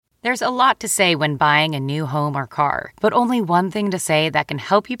There's a lot to say when buying a new home or car, but only one thing to say that can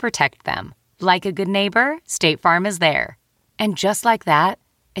help you protect them. Like a good neighbor, State Farm is there. And just like that,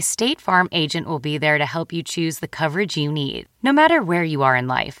 a State Farm agent will be there to help you choose the coverage you need, no matter where you are in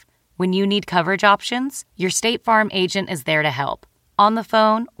life. When you need coverage options, your State Farm agent is there to help, on the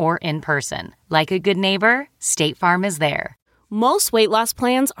phone or in person. Like a good neighbor, State Farm is there. Most weight loss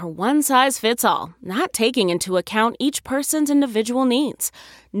plans are one size fits all, not taking into account each person's individual needs.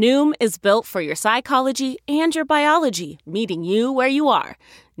 Noom is built for your psychology and your biology, meeting you where you are.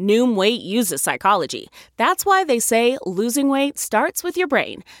 Noom Weight uses psychology. That's why they say losing weight starts with your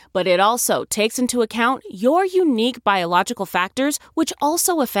brain, but it also takes into account your unique biological factors, which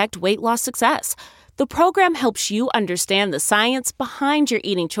also affect weight loss success. The program helps you understand the science behind your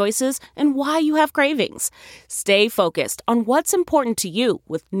eating choices and why you have cravings. Stay focused on what's important to you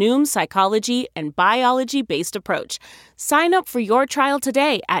with Noom's psychology and biology-based approach. Sign up for your trial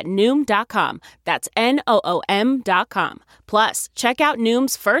today at Noom.com. That's Noom.com. Plus, check out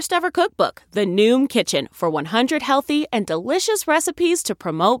Noom's first ever cookbook, The Noom Kitchen, for 100 healthy and delicious recipes to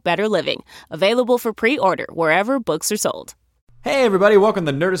promote better living. Available for pre-order wherever books are sold. Hey everybody, welcome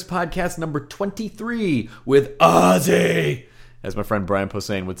to Nerdist Podcast number 23 with Ozzy, as my friend Brian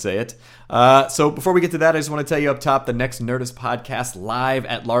Posehn would say it. So before we get to that, I just want to tell you up top, the next Nerdist Podcast live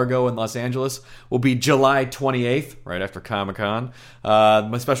at Largo in Los Angeles will be July 28th, right after Comic-Con.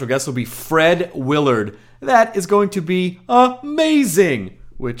 My special guest will be Fred Willard. That is going to be amazing,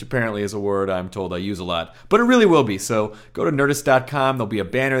 which apparently is a word I'm told I use a lot. But it really will be. So go to Nerdist.com. There'll be a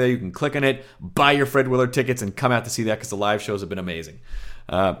banner there. You can click on it, buy your Fred Willard tickets, and come out to see that because the live shows have been amazing.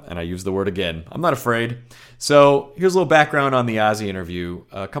 And I use the word again. I'm not afraid. So here's a little background on the Ozzy interview.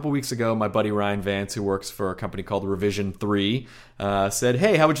 A couple weeks ago, my buddy Ryan Vance, who works for a company called Revision 3, said,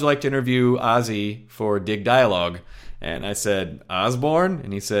 hey, how would you like to interview Ozzy for Dig Dialogue? And I said, Osborne?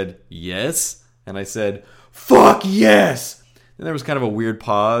 And he said, yes. And I said, fuck yes! And there was kind of a weird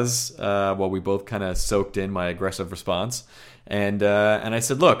pause while we both kind of soaked in my aggressive response. And I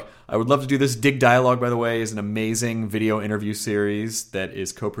said, look, I would love to do this. Dig Dialogue, by the way, is an amazing video interview series that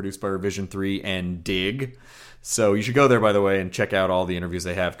is co-produced by Revision 3 and Dig. So you should go there, by the way, and check out all the interviews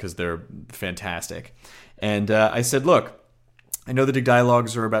they have because they're fantastic. And I said, look, I know the Dig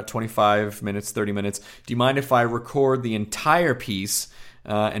Dialogues are about 25 minutes, 30 minutes. Do you mind if I record the entire piece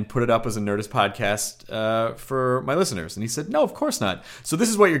and put it up as a Nerdist podcast for my listeners? And he said, no, of course not. So this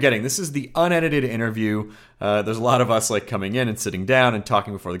is what you're getting. This is the unedited interview. There's a lot of us like coming in and sitting down and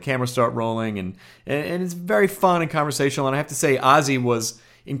talking before the cameras start rolling. And it's very fun and conversational. And I have to say, Ozzy was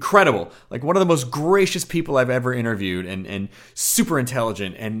incredible. Like one of the most gracious people I've ever interviewed, and super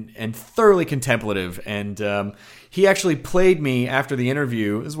intelligent and thoroughly contemplative. And he actually played me after the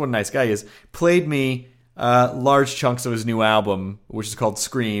interview. This is what a nice guy is. Played me large chunks of his new album, which is called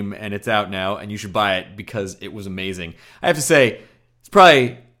Scream, and it's out now, and you should buy it because it was amazing. I have to say, it's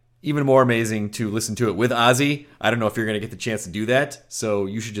probably even more amazing to listen to it with Ozzy. I don't know if you're going to get the chance to do that, so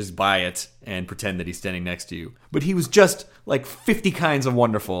you should just buy it and pretend that he's standing next to you. But he was just like 50 kinds of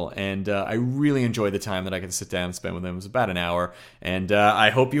wonderful, and I really enjoyed the time that I got to sit down and spend with him. It was about an hour, and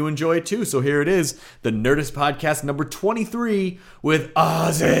I hope you enjoy it too. So here it is, the Nerdist Podcast number 23 with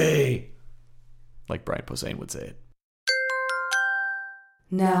Ozzy, like Brian Posehn would say it.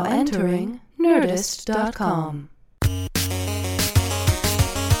 Now entering Nerdist.com.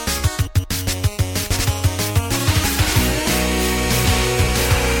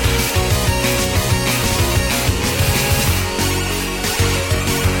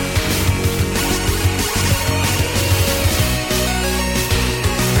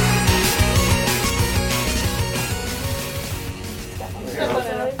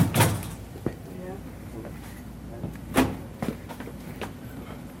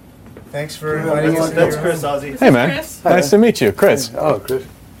 Thanks for inviting us. That's Chris, Ozzy. Hey, man. Chris. Nice to meet you, Chris. Hello, Chris.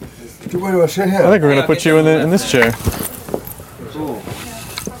 Where do I sit here? I think we're going to put you in this chair. Cool.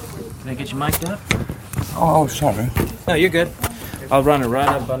 Can I get you mic'd up? Oh, sorry. No, you're good. I'll run it right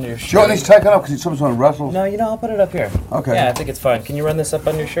up under your shirt. Do you want these taken up because it's some sort of rustle? No, I'll put it up here. Okay. Yeah, I think it's fine. Can you run this up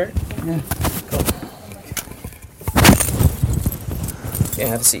under your shirt? Yeah. Cool. Yeah,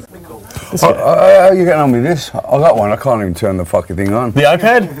 have a seat. How are you getting on with this? I got one. I can't even turn the fucking thing on. The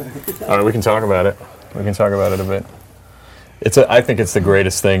iPad? All right, we can talk about it. We can talk about it a bit. I think it's the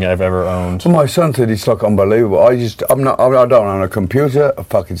greatest thing I've ever owned. Well, my son said it's like unbelievable. I don't own a computer, a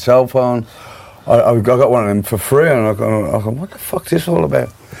fucking cell phone. I got one of them for free, and I go, what the fuck's this all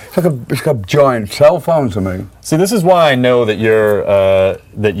about? It's like a giant cell phone to me. See, this is why I know that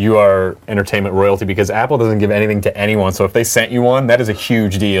you are entertainment royalty, because Apple doesn't give anything to anyone. So if they sent you one, that is a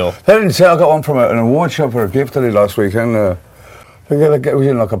huge deal. They didn't say I got one from an award show for a gift I did last weekend. It was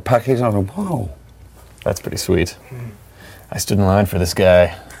in like a package, and I was like, wow. That's pretty sweet. I stood in line for this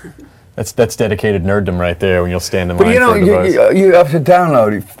guy. That's dedicated nerddom right there when you'll stand in line But you know, for a device. you have to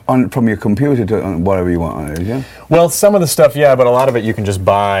download it from your computer to whatever you want on it, yeah? Well, some of the stuff, yeah, but a lot of it you can just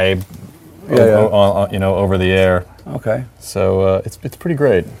buy, over the air. Okay. So it's pretty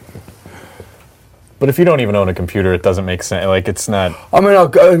great. But if you don't even own a computer, it doesn't make sense. Like, it's not... I mean,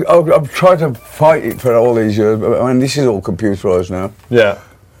 I've tried to fight it for all these years, but I mean, this is all computerized now. Yeah.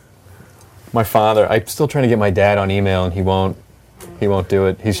 My father, I'm still trying to get my dad on email, and he won't do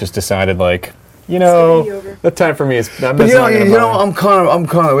it. He's just decided, like, the time for me is... But I'm kind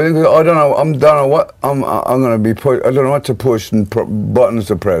of with it, I don't know what I'm going to be put. I don't know what to push and buttons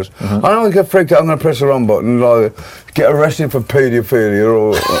to press. I don't get freaked out. I'm going to press the wrong button, like get arrested for paedophilia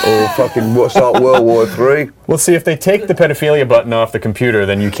or fucking start World War III. Well, see, if they take the pedophilia button off the computer,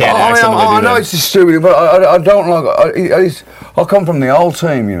 then you can't accidentally do that. I know it's just stupid, but I don't like. At least I come from the old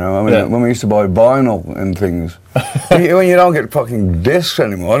team, you know. I mean, when we used to buy vinyl and things. When you don't get fucking discs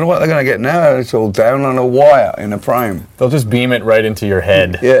anymore, I don't know what they're going to get now. It's all down on a wire in a frame. They'll just beam it right into your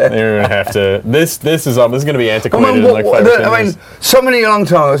head. Yeah. They're going to have to... This is going to be antiquated in like 5 or 10 years. I mean, somebody a long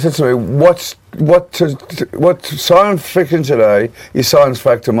time ago said to me, what science fiction today is science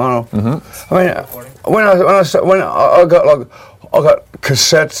fact tomorrow. I mean, when I got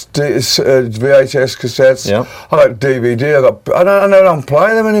cassettes, VHS cassettes. Yep. I got DVD. I don't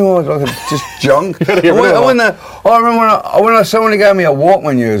play them anymore. It's just junk. I remember when somebody gave me a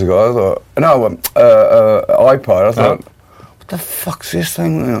Walkman years ago. I thought, iPod. I thought, what the fuck's this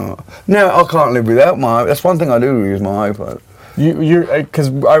thing? You know? Now I can't live without my. That's one thing I do use my iPod. Because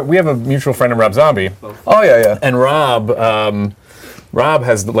we have a mutual friend in Rob Zombie. Oh yeah. And Rob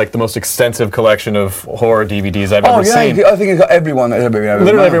has like the most extensive collection of horror DVDs I've ever seen. I think he's got everyone that's ever been ever.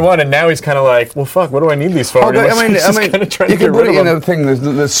 Literally everyone, and now he's kind of like, well, fuck, what do I need these for? I mean, you can put it in a thing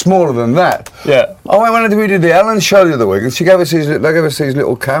that's smaller than that. Yeah. When we did the Ellen show the other week, and they gave us these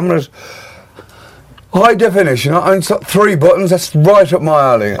little cameras. High definition. I mean, it's got 3 buttons. That's right up my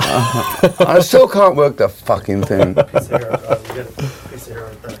alley. I still can't work the fucking thing.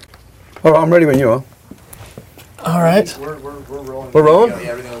 All right, I'm ready when you are. All right. We're rolling. We're rolling?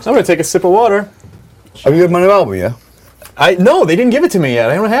 Yeah, I'm going to take a sip of water. Have you got my new album, yeah? No, they didn't give it to me yet.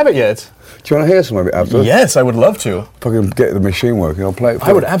 I don't have it yet. Do you want to hear some of it after? Yes, I would love to. If I can get the machine working, I'll play it for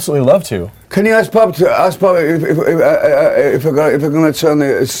I would absolutely love to. Can you ask Bob if I'm going to turn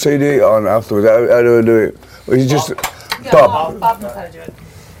the CD on afterwards? How do I do it? Or is it just... Bob knows how to do it.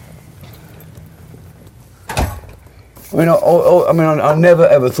 I mean, I never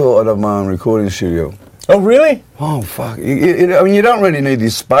ever thought I'd have my own recording studio. Oh, really? Oh, fuck. I mean, you don't really need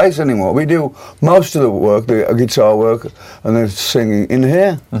this space anymore. We do most of the work, the guitar work, and then singing in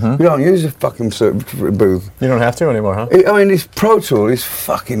here. We don't use a fucking booth. You don't have to anymore, huh? I mean, this Pro Tool is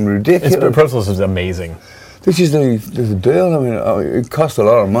fucking ridiculous. Pro Tools is amazing. This is the deal. I mean, it costs a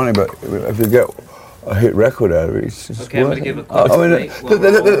lot of money, but if you get a hit record out of it, it's okay, I'm going to give a quick. I mean,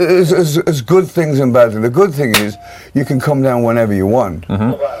 there's good things and bad things. The good thing is you can come down whenever you want.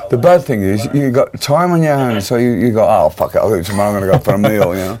 The bad thing is you got time on your hands, so you go, oh fuck it, I'll do it tomorrow. I'm going to go for a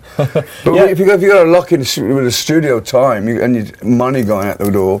meal, you know. But if you got to lock in with the studio time and your money going out the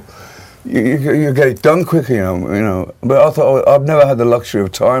door, you get it done quicker, you know. But I thought I've never had the luxury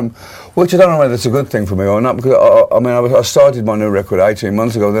of time, which I don't know whether it's a good thing for me or not. Because I started my new record 18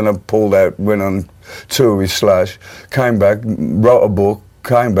 months ago. Then I pulled out, went on tour with Slash, came back, wrote a book,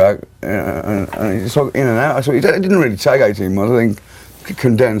 came back, and it's like in and out. So it didn't really take 18 months. I think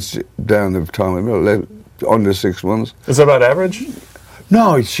condensed down the time under 6 months. Is that about average?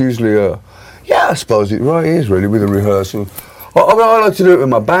 No, it's usually I suppose it is really with a rehearsal. I like to do it with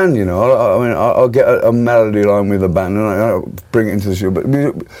my band, you know. I'll get a melody line with the band and I bring it into the studio. But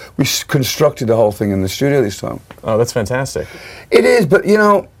we constructed the whole thing in the studio this time. Oh, that's fantastic. It is, but you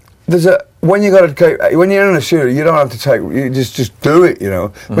know, when you're in a studio, you don't have to you just do it, you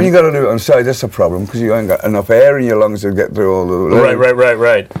know. When you got to do it on stage, that's a problem because you ain't got enough air in your lungs to get through all the.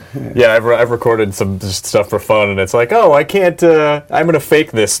 Right. Yeah, I've recorded some stuff for fun, and it's like, oh, I can't. I'm gonna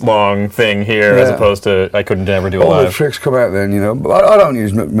fake this long thing here, as opposed to I couldn't ever do it live. All the tricks come out then, you know. But I don't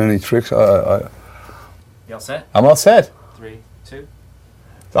use many tricks. You all set? I'm all set. 3, 2.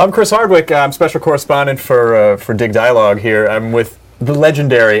 I'm Chris Hardwick. I'm special correspondent for Dig Dialogue here. I'm with the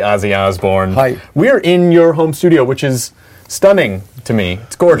legendary Ozzy Osbourne. Hi. We're in your home studio, which is stunning to me.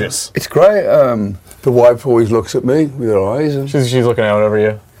 It's gorgeous. It's great. The wife always looks at me with her eyes. And she's looking out over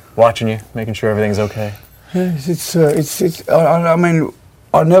you, watching you, making sure everything's okay. Yes, I mean,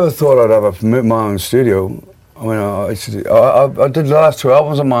 I never thought I'd have my own studio. I mean, I did the last 2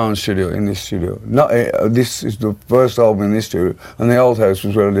 albums in my own studio, in this studio. This is the first album in this studio, and the old house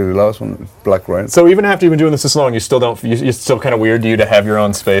was where I did the last one, Black Rain. So even after you've been doing this long, you still don't. It's still kind of weird to you to have your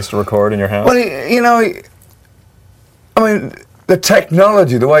own space to record in your house. Well, you know, I mean, the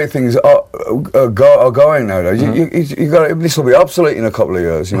technology, the way things are going nowadays, you got this will be obsolete in a couple of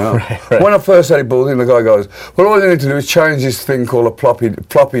years. You know, Right. When I first had it built in, the guy goes, "Well, all you need to do is change this thing called a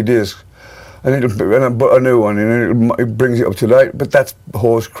floppy disk." And I put a new one in, and it brings it up to date. But that's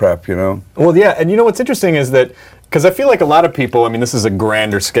horse crap, you know. Well, yeah, and you know what's interesting is that, because I feel like a lot of people, I mean, this is a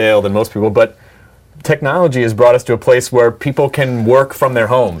grander scale than most people, but technology has brought us to a place where people can work from their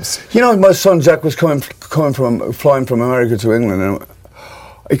homes. You know, my son Jack was flying from America to England, and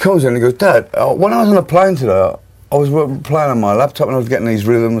he comes in and he goes, "Dad, when I was on a plane today, I was playing on my laptop and I was getting these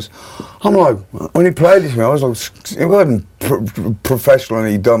rhythms." I'm like, when he played this to me, I was like, it wasn't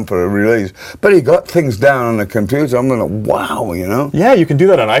professionally done for a release, but he got things down on the computer. I'm like, wow, you know? Yeah, you can do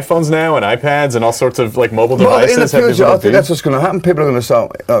that on iPhones now and iPads and all sorts of like mobile devices. Well, in the future, I think that's what's going to happen. People are going to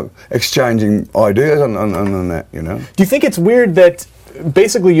start exchanging ideas on the net, you know? Do you think it's weird that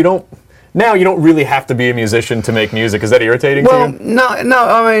basically you don't really have to be a musician to make music? Is that irritating to you? No,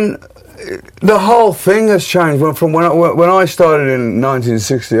 I mean, the whole thing has changed from when I started in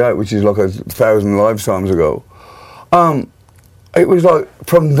 1968, which is like 1,000 lifetimes ago. It was like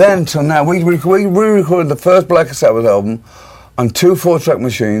from then till now. We recorded the first Black Sabbath album on 2 4-track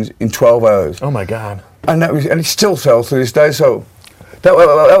machines in 12 hours. Oh my God! And it still sells to this day. So that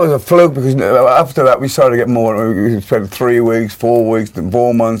was a fluke, because after that we started to get more. We spent 3 weeks, 4 weeks,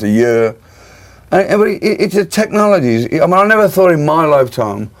 4 months, a year. But it's the technologies. I mean, I never thought in my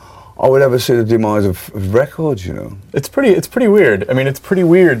lifetime I would ever see the demise of records, you know. It's pretty weird. I mean, it's pretty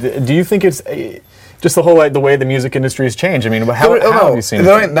weird. Do you think it's just the whole the way the music industry has changed? I mean, how have you seen it?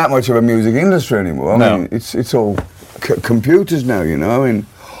 There ain't that much of a music industry anymore. I mean, No. it's all computers now, you know. I mean,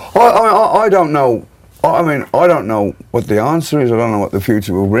 I don't know. I mean, I don't know what the answer is. I don't know what the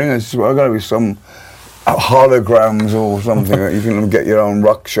future will bring. It's got to be some holograms or something that you can get your own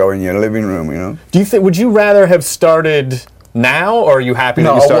rock show in your living room, you know. Do you think? Would you rather have started now, or are you happy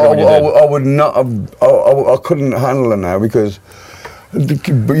that you started when you did? I would not have. I couldn't handle it now, because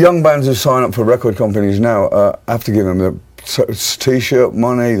the young bands who sign up for record companies now have to give them the t-shirt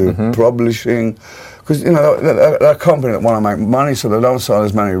money, the publishing, because you know they're a company that want to make money, so they don't sell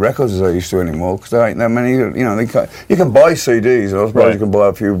as many records as they used to anymore, because there ain't that many. You know, you can buy CDs, I suppose. Right. You can buy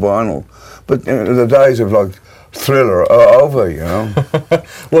a few vinyl, but the days of like Thriller are over, you know.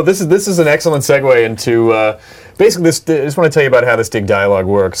 Well, this is an excellent segue into basically this. I just want to tell you about how this Dig dialogue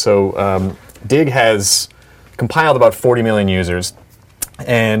works. So Dig has compiled about 40 million users.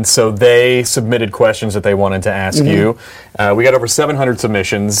 And so they submitted questions that they wanted to ask you. We got over 700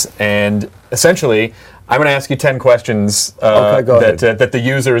 submissions, and essentially, I'm going to ask you 10 questions that the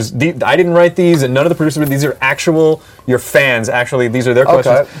users. I didn't write these, and none of the producers. These are your fans. Actually, these are their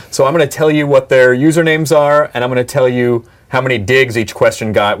questions. So I'm going to tell you what their usernames are, and I'm going to tell you how many digs each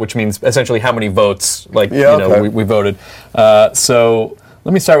question got, which means essentially how many votes. We voted. So.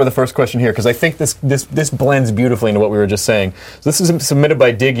 Let me start with the first question here, because I think this blends beautifully into what we were just saying. So this is submitted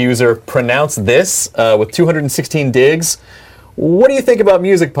by Dig user Pronounce This with 216 digs. What do you think about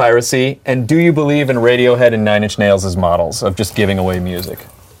music piracy, and do you believe in Radiohead and Nine Inch Nails as models of just giving away music?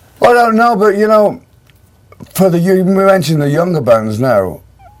 I don't know, but you know, you mentioned the younger bands now.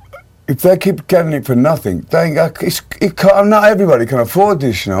 If they keep getting it for nothing, not everybody can afford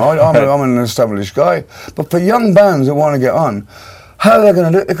this. You know, I'm an established guy, but for young bands that want to get on, how are they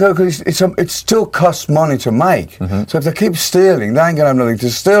going to do it? Because it still costs money to make. So if they keep stealing, they ain't going to have nothing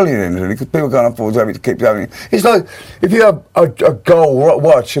to steal in it, because people can't afford to keep having it. It's like if you have a gold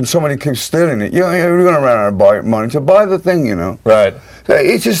watch and somebody keeps stealing it, you're going to run out of money to buy the thing, you know. Right. So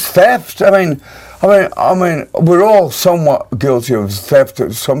it's just theft. I mean, we're all somewhat guilty of theft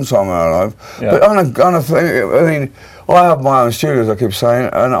at some time in our life. Yeah. But on a thing, I mean, I have my own studios, I keep saying,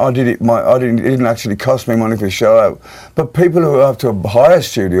 and it didn't actually cost me money for show out. But people who have to hire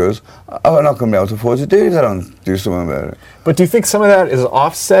studios are not going to be able to afford to do it if they don't do something about it. But do you think some of that is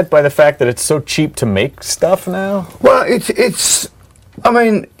offset by the fact that it's so cheap to make stuff now? Well, it's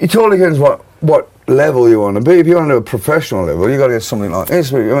all depends what level you want to be. If you want to do a professional level, you got to get something like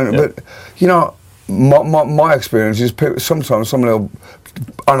this. But you know, my experience is sometimes somebody will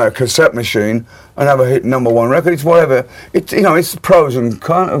on a cassette machine and have a hit #1 record. It's whatever. It's pros and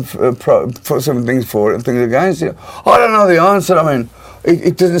cons of some things for it and things against it. I don't know the answer. I mean,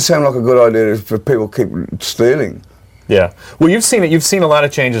 it doesn't sound like a good idea for people to keep stealing. Yeah. Well, you've seen it. You've seen a lot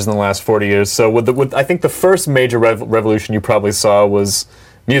of changes in the last 40 years. So I think the first major revolution you probably saw was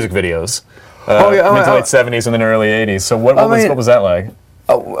music videos. mid to late 70s and then early 80s. So what was that like?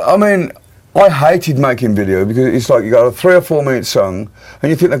 I mean, I hated making video because it's like you got a 3 or 4 minute song and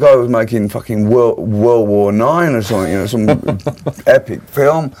you think the guy was making fucking World War IX or something, you know, some epic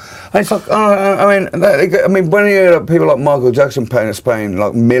film. And it's like, I mean, when you hear people like Michael Jackson paying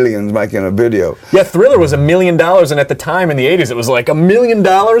like millions making a video. Yeah, Thriller was $1 million, and at the time in the 80s it was like $1 million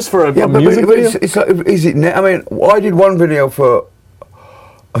for a music video? It's like, is it? I mean, I did one video for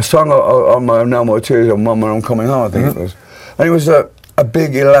a song on my No More Tears on Mum When I'm Coming Home, I think it was. And it was a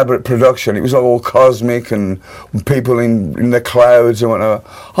big elaborate production. It was like all cosmic and people in the clouds and whatever.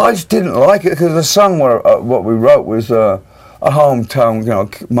 I just didn't like it because the song what we wrote was a hometown, you know,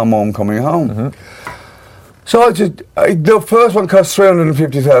 my mum coming home. So the first one cost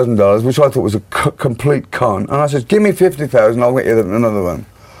 $350,000, which I thought was a complete con. And I said, give me $50,000, I'll get you another one.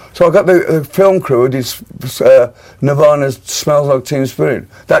 So I got the film crew who did Nirvana's Smells Like Teen Spirit.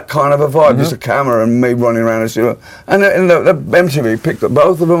 That kind of a vibe, just a camera and me running around the studio. And the MTV picked up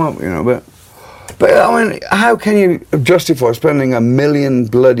both of them up, you know. But I mean, how can you justify spending $1 million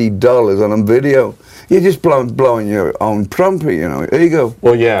bloody on a video? You're just blowing your own trumpet, you know, ego.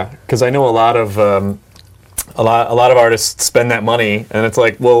 Well, yeah, because I know a lot of artists spend that money, and it's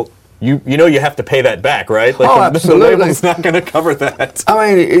like, well, you know you have to pay that back, right? Like absolutely. The label's not going to cover that.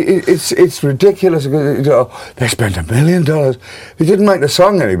 I mean, it's ridiculous. They spent $1 million. It didn't make the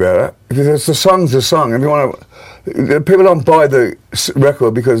song any better. Because the song's the song. If you want to, people don't buy the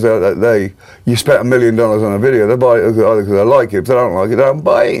record because you spent $1 million on a video. They buy it either because they like it. If they don't like it, they don't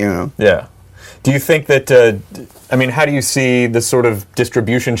buy it. You know. Yeah. Do you think that? I mean, how do you see the sort of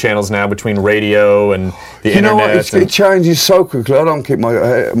distribution channels now between radio and the internet? You know what? It changes so quickly. I don't keep my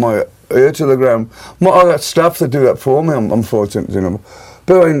ear to the ground. I got staff that do that for me. I'm fortunate, you know.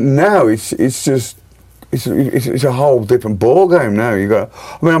 But I mean, now it's a whole different ball game now.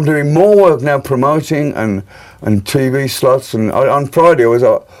 I'm doing more work now promoting and TV slots. And on Friday I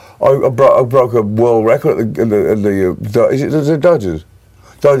broke a world record at the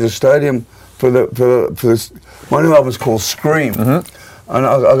Dodgers Stadium. For this, my new album's called Scream, and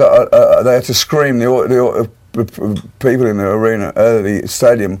they had to scream the people in the arena, the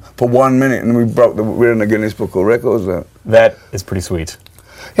stadium, for 1 minute, and we're in the Guinness Book of Records there. That is pretty sweet.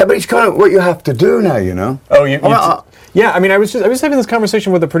 Yeah, but it's kind of what you have to do now, you know. Oh, yeah. I mean, I was having this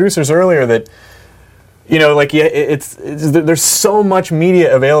conversation with the producers earlier that, you know, like there's so much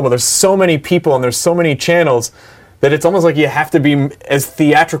media available, there's so many people, and there's so many channels, that it's almost like you have to be as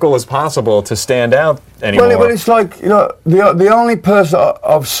theatrical as possible to stand out anymore. Well, it's like, you know, the only person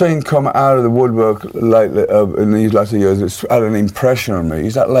I've seen come out of the woodwork lately in these latter years that's had an impression on me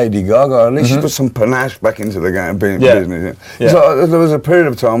is that Lady Gaga. At least she put some panache back into the game business. Yeah. So there was a period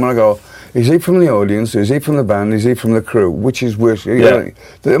of time when I go, is he from the audience? Is he from the band? Is he from the crew? Which is which? Yeah.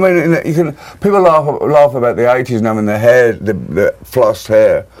 I mean, people laugh about the 80s and having the hair, the flossed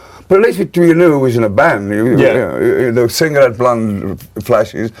hair. But at least you knew who was in a band. The singer had blonde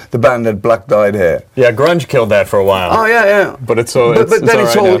flashes, the band had black dyed hair. Yeah, grunge killed that for a while. Oh yeah. But it's all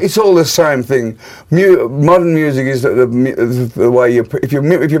the same thing. Modern music is the way if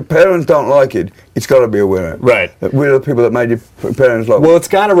your parents don't like it, it's got to be a winner. Right. We're the people that made your parents like. Well, it's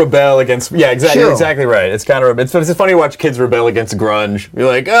got to rebel against. Yeah, exactly. Sure. Exactly right. It's got to. It's funny to watch kids rebel against grunge. You're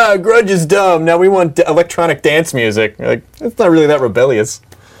like, grunge is dumb. Now we want electronic dance music. You're like, it's not really that rebellious.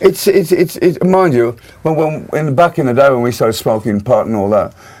 It's mind you, when back in the day when we started smoking pot and all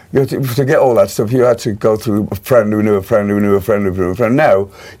that, to get all that stuff, you had to go through a friend who knew a friend who knew a friend who knew a friend. Now,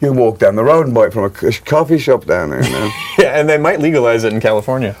 you walk down the road and buy it from a coffee shop down there. You know? Yeah, and they might legalize it in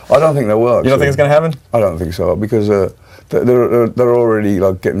California. I don't think they will. You don't think it's going to happen? I don't think so, because they're already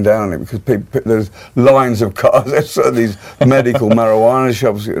like getting down on it, because there's lines of cars. So these medical marijuana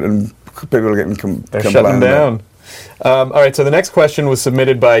shops, and people are getting they're shutting them down. All right, so the next question was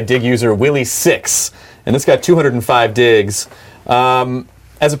submitted by dig user Willie6, and this got 205 digs.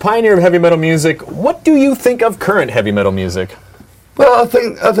 As a pioneer of heavy metal music, what do you think of current heavy metal music? Well, I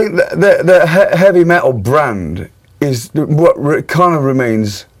think the heavy metal brand is what kind of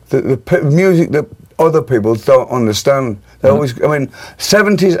remains the music that other people don't understand. They always,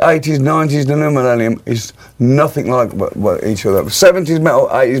 70s, 80s, 90s, the new millennium is nothing like what each other. 70s metal,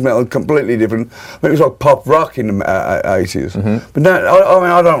 80s metal, completely different. It was like pop rock in the 80s. But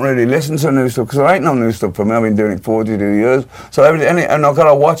now, I don't really listen to new stuff because there ain't no new stuff for me. I've been doing it 42 years. So and I've got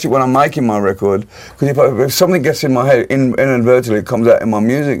to watch it when I'm making my record, because if something gets in my head, inadvertently, it comes out in my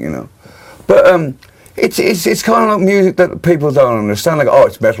music, you know. But it's kind of like music that people don't understand. Like,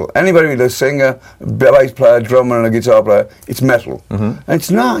 it's metal. Anybody with a singer, bass player, drummer, and a guitar player, it's metal. And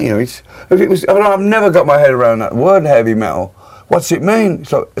it's not. You know, I've never got my head around that word heavy metal, What's it mean?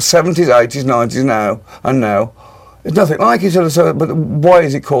 So 70s, 80s, 90s now. It's nothing like each other. So, but why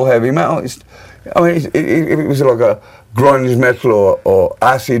is it called heavy metal? If it was like a grunge metal or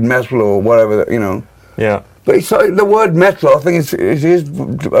acid metal or whatever, you know. Yeah. But it's like the word metal, I think it is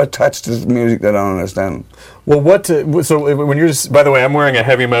attached to music that I don't understand. Well, so when you're by the way, I'm wearing a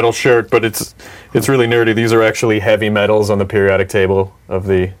heavy metal shirt, but it's really nerdy. These are actually heavy metals on the periodic table of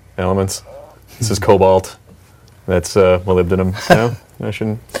the elements. This is cobalt. That's molybdenum. No, I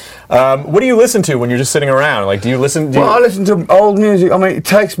shouldn't. What do you listen to when you're just sitting around? Like, do you listen? I listen to old music. I mean, it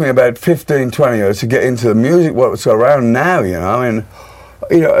takes me about 15, 20 years to get into the music what's around now. You know, I mean.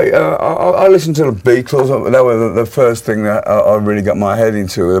 I listened to the Beatles. That was the first thing that I really got my head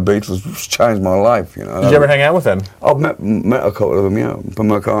into. The Beatles changed my life. You know. Did you ever hang out with them? I've met a couple of them, yeah, from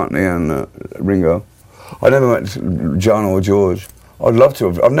McCartney and Ringo. I never met John or George. I'd love to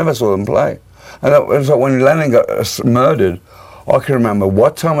have. I've never saw them play. And it was like when Lennon got murdered. I can remember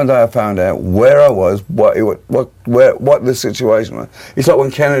what time of day I found out, where I was, what the situation was. It's like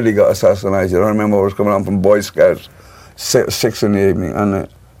when Kennedy got assassinated. I remember I was coming home from Boy Scouts. 6 in the evening, and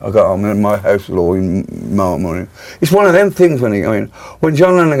I got home and my house was all in morning. It's one of them things when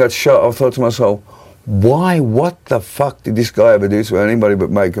John Lennon got shot, I thought to myself, what the fuck did this guy ever do to anybody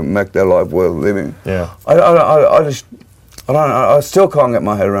but make their life worth living? Yeah. I still can't get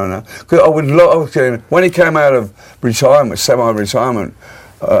my head around that. Because when he came out of retirement, semi-retirement,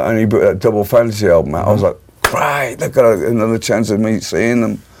 and he put that Double Fantasy album out, I was like, great, they've got another chance of me seeing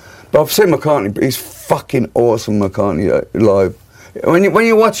them. But I've seen McCartney, he's fucking awesome, McCartney, live. When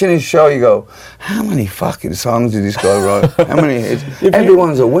you're watching his show, you go, how many fucking songs did this guy write? How many hits?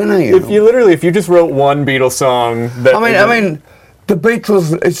 Everyone's a winner, If you just wrote one Beatles song... I mean, the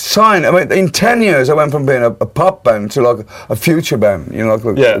Beatles, it's signed. I mean, in 10 years, I went from being a pop band to like a future band, you know,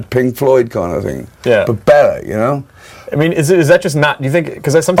 like a Pink Floyd kind of thing. Yeah. But better, you know? I mean, is that just not? Do you think?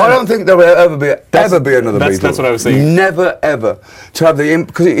 Because I don't think there will ever be another Beatles. That's what I was saying. Never ever to have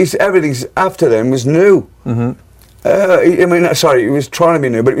because everything after them was new. Mm-hmm. It was trying to be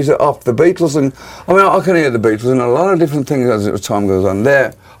new, but it was off the Beatles, and I can hear the Beatles and a lot of different things as time goes on.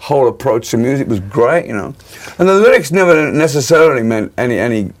 Their whole approach to music was great, you know, and the lyrics never necessarily meant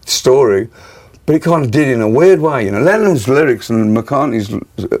any story. But it kind of did in a weird way, you know. Lennon's lyrics and the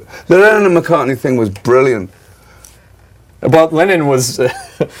Lennon and McCartney thing was brilliant. But Lennon was, I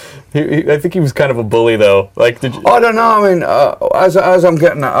think he was kind of a bully, though. Like, I don't know. I mean, as I'm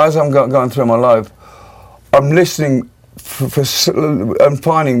going through my life, I'm listening and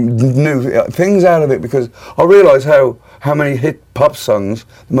finding new things out of it because I realise how many hit pop songs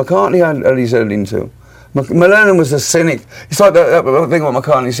McCartney had his head into. Lennon was a cynic. It's like that thing what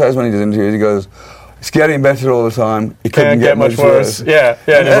McCartney says when he does interviews. He goes, "It's getting better all the time. It couldn't get much worse." Yeah.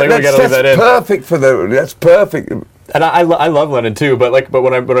 That's perfect. And I love Lennon too, but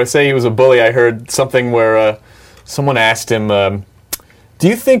when I say he was a bully, I heard something where someone asked him, "Do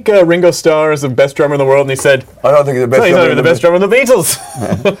you think Ringo Starr is the best drummer in the world?" And he said, "I don't think he's the best. He's not even the best drummer in the Beatles."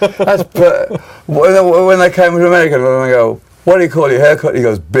 When they came to America, and I go, "What do you call your haircut?" He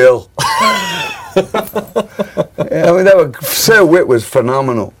goes, "Bill." Sir Whit was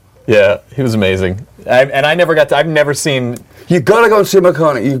phenomenal. Yeah, he was amazing. I've never seen. You gotta go and see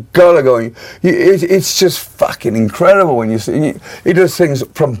McCartney. You gotta go. It's just fucking incredible when you see. He does things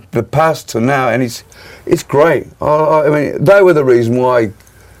from the past to now, and it's great. I mean, they were the reason why I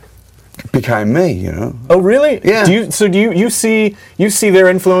became me. You know. Oh, really? Yeah. Do you see their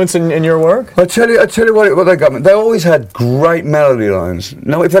influence in your work? I tell you what they got me. They always had great melody lines.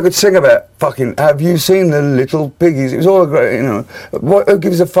 Now, if I could sing about fucking, have you seen the little piggies? It was all great. You know, who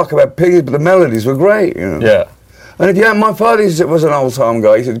gives a fuck about piggies? But the melodies were great. You know. Yeah. And my father was an old time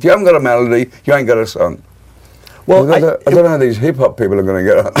guy. He said, if you haven't got a melody, you ain't got a song. Well, I don't know how these hip hop people are going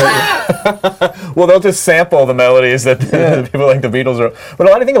to get it. Well, they'll just sample the melodies that the people like the Beatles are. But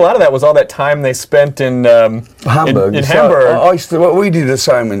I think a lot of that was all that time they spent in Hamburg. In Hamburg. We did the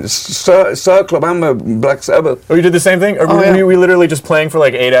same in Star Club Hamburg, Black Sabbath. Oh, you did the same thing? Or were we literally just playing for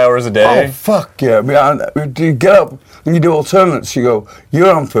like 8 hours a day? Oh, fuck yeah. You get up and you do alternates. You go,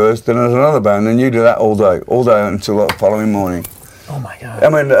 you're on first, then there's another band, and you do that all day until the following morning. Oh my God! I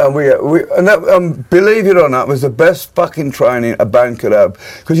mean, believe it or not, was the best fucking training a band could have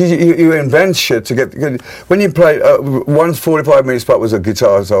because you invent shit to get. When you play, one 45-minute spot was a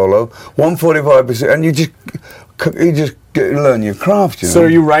guitar solo, 145%, and you just learn your craft. You know? So are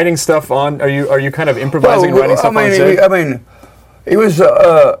you writing stuff on? Are you kind of improvising, writing stuff on stage? I mean, it was.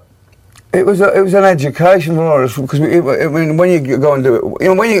 It was an education for us because when you go and do it,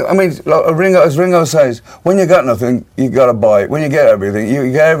 as Ringo says, when you got nothing, you got to buy it. When you get everything, you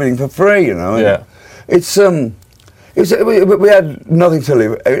get everything for free. You know. Yeah. It's We had nothing to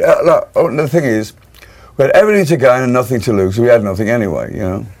live. The thing is, we had everything to gain and nothing to lose. So we had nothing anyway, you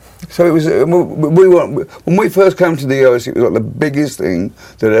know. So it was. When we first came to the US, it was like the biggest thing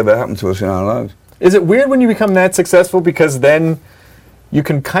that ever happened to us in our lives. Is it weird when you become that successful because then you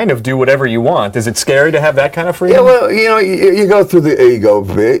can kind of do whatever you want? Is it scary to have that kind of freedom? Yeah, well, you know, you go through the ego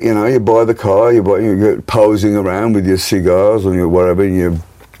bit. You know, you buy the car, you get posing around with your cigars and your whatever, and your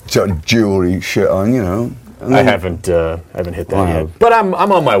jewelry shit on. You know. I haven't hit that yet, but I'm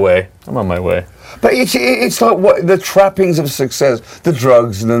on my way. But it's like what the trappings of success, the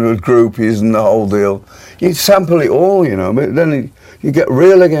drugs and the groupies and the whole deal. You sample it all, you know, but then you get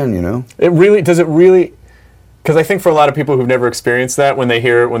real again, you know. Does it really? Because I think for a lot of people who've never experienced that, when they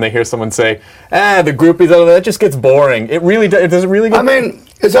hear someone say, the groupies, that just gets boring. It really does it really get... I mean,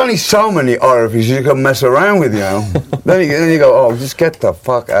 there's only so many orifices you can mess around with, you know. then you go, just get the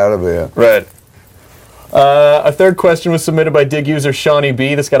fuck out of here. Right. A third question was submitted by dig user Shawnee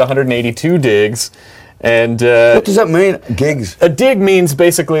B. This got 182 digs. And what does that mean, gigs? A dig means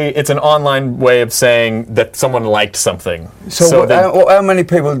basically it's an online way of saying that someone liked something. So how many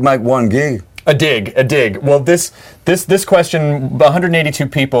people make one gig? A dig. Well, this question, 182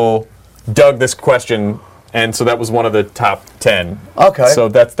 people dug this question, and so that was one of the top 10. Okay. So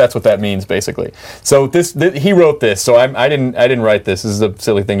that's what that means basically. So he wrote this. So I didn't write this. This is a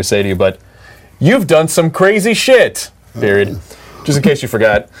silly thing to say to you, but you've done some crazy shit. Period. Just in case you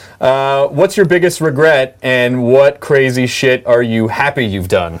forgot. What's your biggest regret, and what crazy shit are you happy you've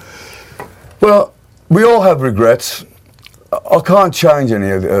done? Well, we all have regrets. I can't change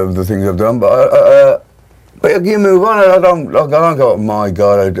any of the things I've done, but you move on. I don't go, my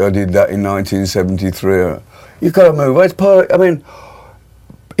God, I did that in 1973. You've got to move on. It's part. I mean,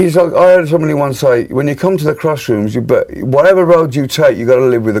 it's like I heard somebody once say, when you come to the crossroads, whatever road you take, you got to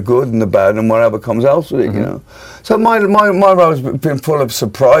live with the good and the bad and whatever comes out with it. You know. So my road's been full of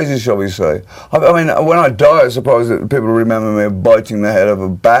surprises, shall we say? I mean, when I die, I suppose that people remember me biting the head of a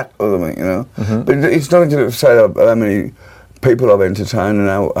bat or something. You know. But it's nothing to say how many people I've entertained and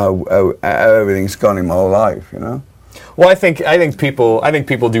how everything's gone in my whole life, you know. Well, I think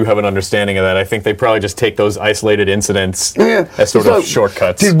people do have an understanding of that. I think they probably just take those isolated incidents as sort of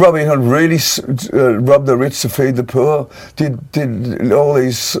shortcuts. Did Robin Hood really rob the rich to feed the poor? Did all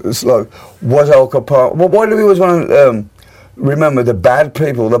these was Al Capone? Well, why do we always want to remember the bad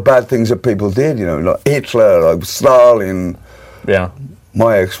people, the bad things that people did? You know, like Hitler, like Stalin. Yeah.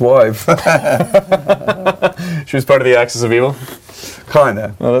 My ex-wife. She was part of the Axis of Evil?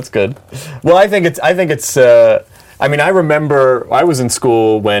 Kinda. Oh, that's good. Well, I think it's I mean, I remember I was in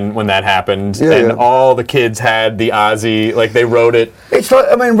school when that happened, and all the kids had the Ozzy, like they wrote it. It's like,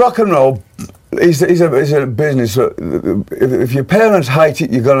 I mean, rock and roll is a business. If your parents hate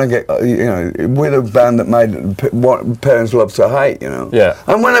it, you're going to get, you know, we're the band that made what parents love to hate, you know. Yeah.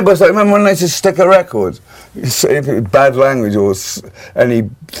 And when remember when they just stick a record, if it was bad language or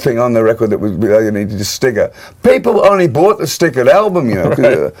anything on the record that was you needed a sticker, people only bought the stickered album, you know.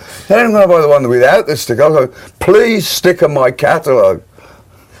 Right. They didn't want to buy the one without the sticker. I was like, please sticker my catalogue.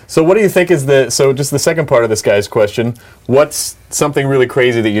 So what do you think is just the second part of this guy's question, what's something really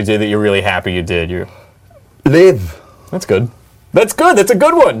crazy that you did that you're really happy you did? Live. That's good. That's good. That's a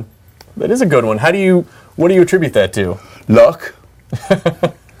good one. That is a good one. What do you attribute that to? Luck.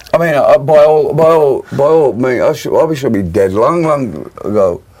 I mean, by all means, I should be dead long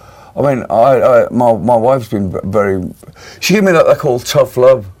ago. I mean, my wife's been she gave me that they call tough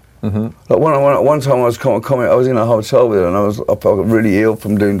love. Mm-hmm. Like one time I was coming, I was in a hotel with her and I felt really ill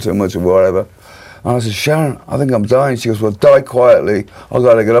from doing too much or whatever. And I said, Sharon, I think I'm dying. She goes, well, die quietly. I've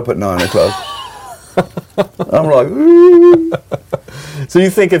got to get up at 9 o'clock. I'm like, ooh. So you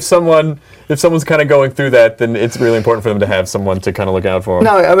think if someone's kind of going through that, then it's really important for them to have someone to kind of look out for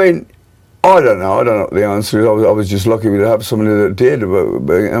them? No, I mean, I don't know what the answer is. I was just lucky to have somebody that did.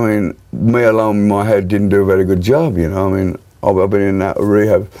 But I mean, me alone in my head didn't do a very good job, you know. I mean, I've been in that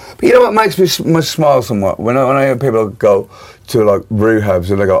rehab. But you know what makes me smile somewhat? When I hear people go to like rehabs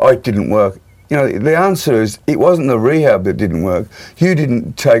and they go, it didn't work. You know, the answer is it wasn't the rehab that didn't work. You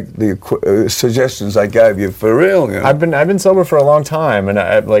didn't take the suggestions they gave you for real. You know? I've been sober for a long time, and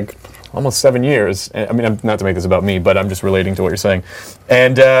I like almost 7 years. I mean, not to make this about me, but I'm just relating to what you're saying.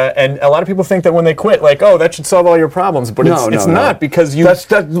 And a lot of people think that when they quit, like, that should solve all your problems, but it's not, because you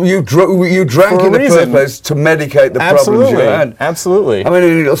you drank in the first place to medicate the problems you had. Absolutely. I mean,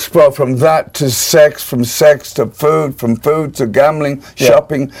 it'll sprout from that to sex, from sex to food, from food to gambling,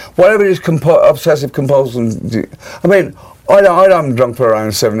 shopping, whatever it is, obsessive compulsion. I mean, I'm drunk for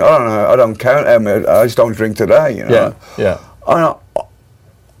around 7. I don't know. I don't count. I just don't drink today. You know. Yeah.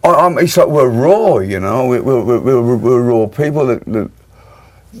 I It's like we're raw, you know. We're raw people that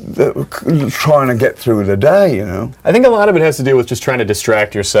are trying to get through the day, you know. I think a lot of it has to do with just trying to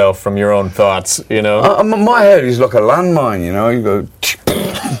distract yourself from your own thoughts, you know. My head is like a landmine, you know. You go.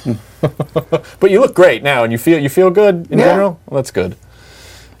 But you look great now, and you feel good in general. Well, that's good.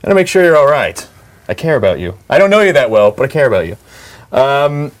 I gotta make sure you're all right. I care about you. I don't know you that well, but I care about you.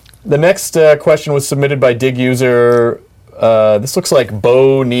 The next question was submitted by Dig user. This looks like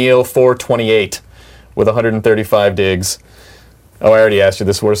Bo Neal 428 with 135 digs. Oh, I already asked you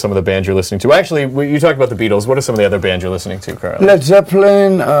this. What are some of the bands you're listening to? Actually, you talked about the Beatles. What are some of the other bands you're listening to, Carl? Led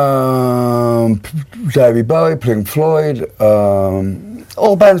Zeppelin, David Bowie, Pink Floyd,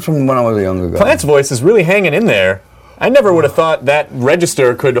 all bands from when I was a younger guy. Plant's voice is really hanging in there. I never would have thought that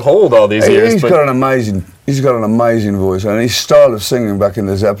register could hold all these years. He's got an amazing voice, and his style of singing back in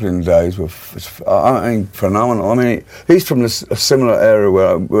the Zeppelin days was phenomenal. I mean, he's from a similar area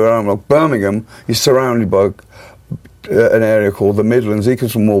where I'm, like Birmingham. He's surrounded by an area called the Midlands. He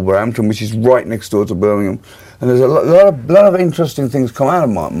comes from Wolverhampton, which is right next door to Birmingham, and there's a lot of interesting things come out of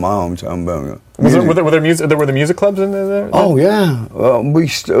my hometown, Birmingham. Were there music clubs in there? Oh yeah,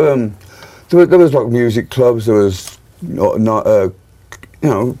 there was like music clubs. There was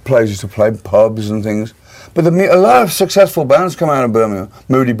places to play, pubs and things. But a lot of successful bands come out of Birmingham.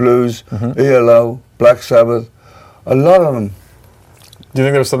 Moody Blues, ELO, Black Sabbath, a lot of them. Do you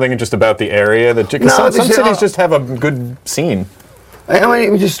think there was something just about the area that? Because some cities just have a good scene. I mean,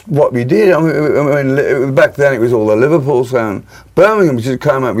 it was just what we did. I mean, back then it was all the Liverpool sound. Birmingham just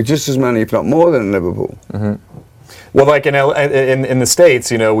came out with just as many, if not more, than Liverpool. Mm-hmm. Well, like in the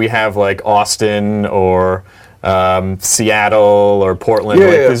States, you know, we have like Austin or Seattle or Portland.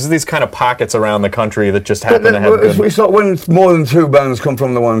 There's these kind of pockets around the country that just happen to have good. It's like when more than two bands come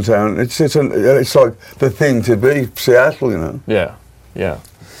from the one town. It's like the thing to be Seattle, you know. Yeah.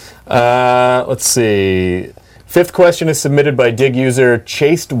 Let's see. Fifth question is submitted by dig user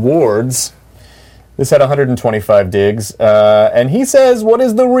Chased Wards. This had 125 digs, and he says, "What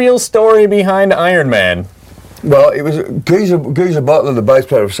is the real story behind Iron Man?" Well, it was Geezer Butler, the bass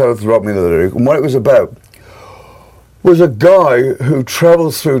player of Sabbath, wrote me the lyric, and what it was about was a guy who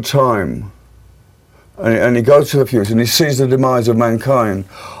travels through time, and he goes to the future, and he sees the demise of mankind.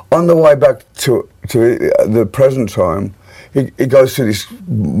 On the way back to the present time, he goes through this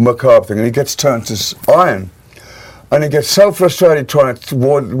macabre thing, and he gets turned to iron. And he gets so frustrated trying to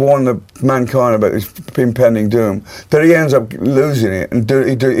warn the mankind about his impending doom that he ends up losing it, and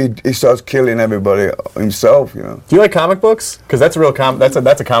he starts killing everybody himself. You know. Do you like comic books? Because that's a real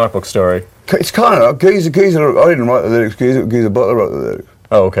that's a comic book story. It's kind of Geezer. I didn't write the lyrics. Geezer Butler wrote the lyrics.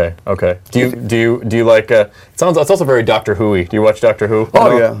 Oh, okay. Do you like? It's also very Doctor Who-y. Do you watch Doctor Who?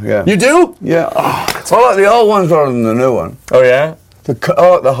 Oh yeah. You do? Yeah. I like the old ones rather than the new one. Oh yeah. I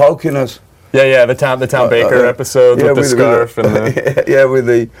like the hulkiness. Yeah, the Tom Baker episodes with the scarf and with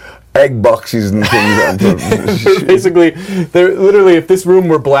the egg boxes and things. Basically, they're literally, if this room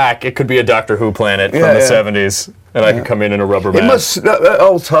were black, it could be a Doctor Who planet from the 70s, and I could come in a rubber mask. That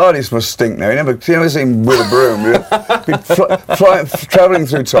old TARDIS must stink now. You never seen him with a broom. Travelling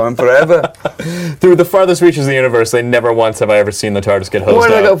through time forever. Through the farthest reaches of the universe, they never once have I ever seen the TARDIS get hosed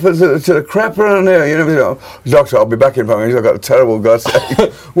out. When I go to the crap around there, you know, Doctor, I'll be back in 5 minutes. I've got a terrible guts.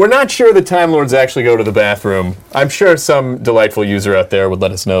 We're not sure the Time Lords actually go to the bathroom. I'm sure some delightful user out there would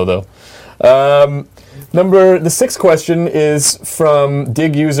let us know, though. The sixth question is from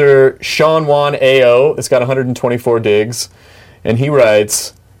dig user Sean Wan AO. It's got 124 digs. And he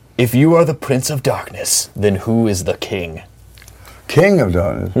writes, "If you are the Prince of Darkness, then who is the king?" King of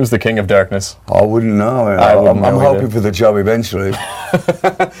Darkness? Who's the King of Darkness? I wouldn't know. I'm hoping for the job eventually.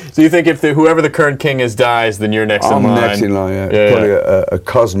 So you think if whoever the current king is dies, then you're next in line? I'm next in line, yeah. Probably a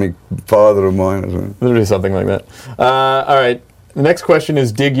cosmic father of mine or something. Literally something like that. All right. The next question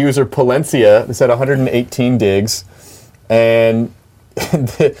is dig user Palencia. This had 118 digs. And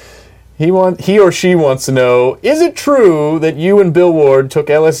he or she wants to know, is it true that you and Bill Ward took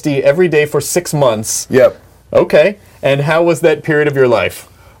LSD every day for 6 months? Yep. Okay. And how was that period of your life?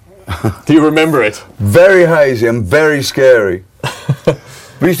 Do you remember it? Very hazy and very scary.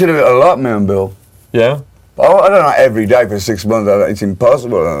 We used to do it a lot, me and Bill. Yeah? I don't know, every day for 6 months. It's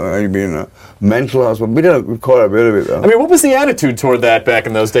impossible. You'd be in a mental hospital. We did quite a bit of it, though. I mean, what was the attitude toward that back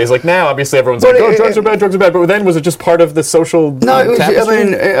in those days? Like now, obviously, everyone's like, "Oh, drugs are bad, drugs are bad." But then, was it just part of the social? No, it was,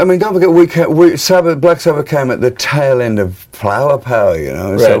 I mean, don't forget, Black Sabbath came at the tail end of flower power, you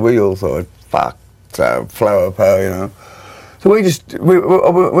know. Right. So we all thought, "Fuck, flower power," you know. So we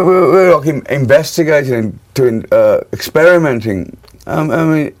were like investigating, doing experimenting.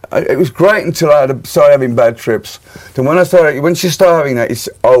 it was great until I started having bad trips. Then once you start having that, it's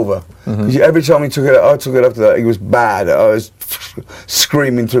over. Because every time I took it after that, it was bad. I was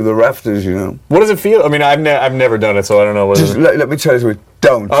screaming through the rafters, you know. What does it feel? I mean, I've never done it, so I don't know. Just let me tell you,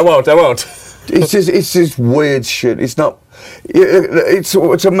 don't. I won't. It's just weird shit. It's not. It's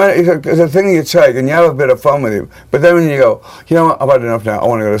a thing you take and you have a bit of fun with it. But then when you go, you know what, I've had enough now. I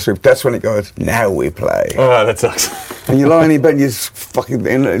want to go to sleep. That's when it goes. Now we play. Oh, that sucks. And you lie in your bed, you're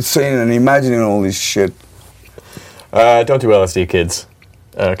fucking seeing and imagining all this shit. Don't do LSD, kids,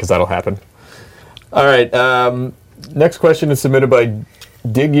 because that'll happen. All right. Next question is submitted by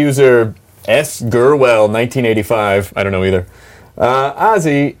Dig user S. Gurwell, 1985. I don't know either.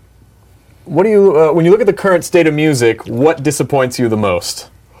 Ozzy, what do you when you look at the current state of music, what disappoints you the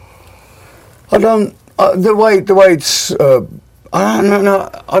most? I don't the way it's. I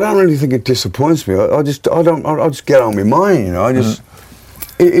don't really think it disappoints me. I just get on my mind, you know.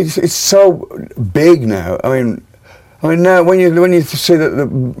 It's so big now. I mean now when you see that the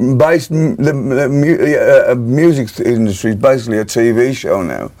music industry is basically a TV show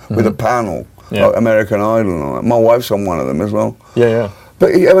now with a panel, like American Idol and all that. My wife's on one of them as well. Yeah.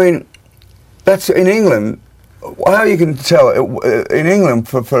 But I mean, that's in England. How you can tell in England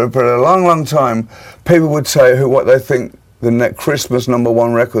for a long time, people would say what they think the next Christmas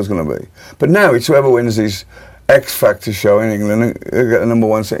 #1 record is going to be. But now it's whoever wins this X Factor show in England who get the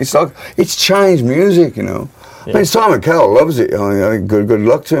 #1. It's like it's changed music, you know. Yeah. I mean, Simon Cowell loves it. I think good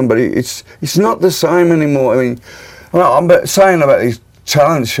luck to him, but it's not the same anymore. I mean, I'm saying about these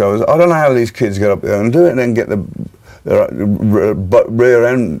talent shows. I don't know how these kids get up there and do it, and then get the rear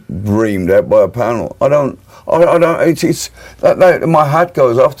end reamed out by a panel. I don't. It's my hat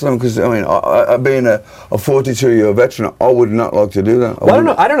goes off to them because I mean, being a 42-year veteran, I would not like to do that. Well,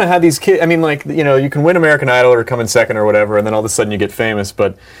 I don't know how these kids. I mean, like, you know, you can win American Idol or come in second or whatever, and then all of a sudden you get famous.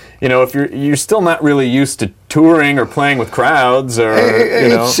 But you know, if you're still not really used to touring or playing with crowds, or you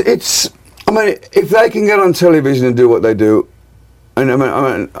know, I mean, if they can get on television and do what they do, and I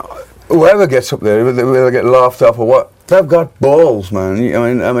mean, whoever gets up there, whether they get laughed off or what, they've got balls, man.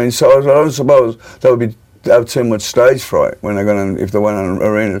 I mean, so I don't suppose they would have too much stage fright when they're going if they went on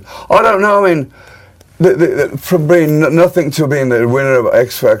arenas. I don't know. I mean, from being nothing to being the winner of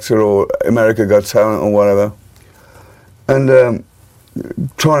X Factor or America Got Talent or whatever, and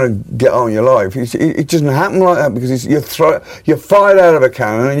trying to get on with your life, it doesn't happen like that because you're fired out of a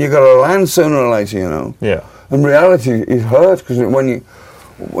cannon and you've got to land sooner or later, you know. Yeah. And reality, it hurts because when you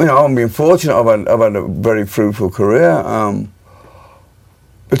know, I'm being fortunate. I've had a very fruitful career.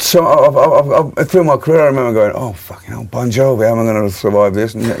 But so I've through my career, I remember going, "Oh, fucking hell, Bon Jovi, how am I going to survive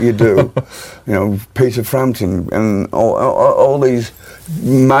this?" And you do, you know, Peter Frampton and all these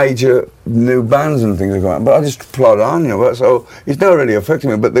major new bands and things like that. But I just plod on, you know. So it's not really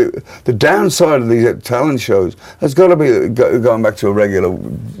affecting me. But the downside of these talent shows has got to be going back to a regular,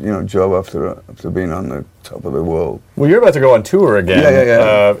 you know, job after being on the top of the world. Well, you're about to go on tour again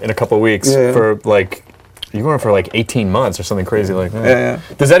Yeah. in a couple of weeks for like. You're going for like 18 months or something crazy like that. Yeah.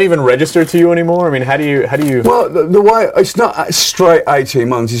 Does that even register to you anymore? I mean, how do you? Well, the way it's not straight 18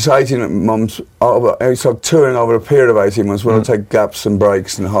 months. It's 18 months. It's like touring over a period of 18 months where I take gaps and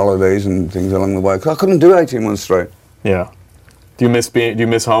breaks and holidays and things along the way. 'Cause I couldn't do 18 months straight. Yeah. Do you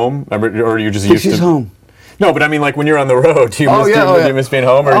miss home, or are you just used to? This is home. No, but I mean, like when you're on the road, do you miss being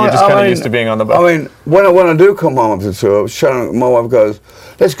home, or are you just kind of used to being on the bus? I mean, when I do come home after the tour, Shannon, my wife goes,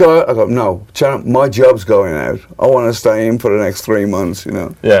 "Let's go out." I go, "No, Shannon, my job's going out. I want to stay in for the next 3 months, you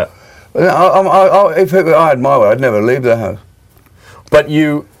know." Yeah. But if I had my way, I'd never leave the house. But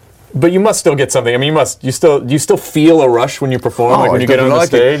you must still get something. I mean, you still feel a rush when you perform, like when you get on the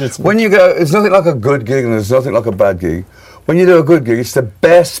stage. When you go, it's nothing like a good gig, and there's nothing like a bad gig. When you do a good gig, it's the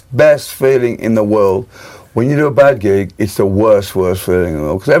best feeling in the world. When you do a bad gig, it's the worst feeling in the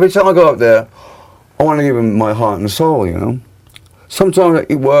world. Because every time I go up there, I want to give them my heart and soul, you know. Sometimes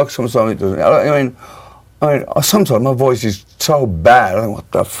it works, sometimes it doesn't. I mean, sometimes my voice is so bad. I think, what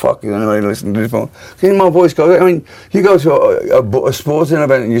the fuck is anybody listening to this phone? My voice goes. I mean, you go to a sporting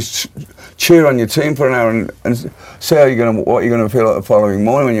event and you cheer on your team for an hour and say what you're gonna feel like the following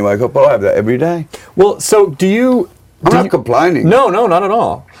morning when you wake up. But I have that every day. Well, so do you? I'm not complaining. No, not at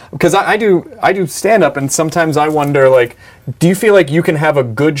all. Because I do stand up, and sometimes I wonder, like, do you feel like you can have a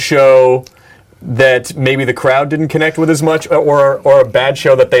good show that maybe the crowd didn't connect with as much, or a bad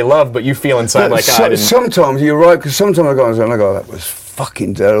show that they love, but you feel inside like I didn't? Sometimes you're right, because sometimes I go and I go, "That was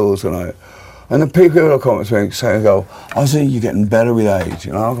fucking terrible tonight," and the people will come to me and say, "Ozzy, you're getting better with age,"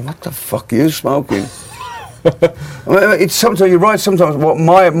 and I go, "What the fuck are you smoking?" I mean, it's sometimes you're right. Sometimes what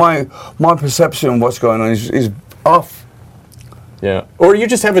my perception of what's going on is off. Yeah. Or you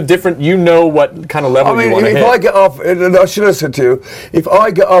just have a different, you know what kind of level I mean, you want to hit. if I get off, I should have said to you, if I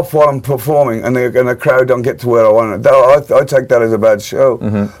get off while I'm performing and the crowd don't get to where I want it, I take that as a bad show.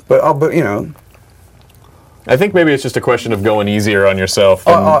 But you know, I think maybe it's just a question of going easier on yourself.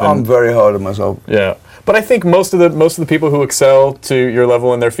 I'm very hard on myself. Yeah. But I think most of the people who excel to your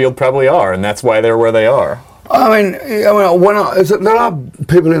level in their field probably are, and that's why they're where they are. I mean, there are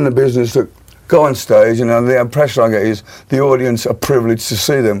people in the business that go on stage, you know, the impression I get is the audience are privileged to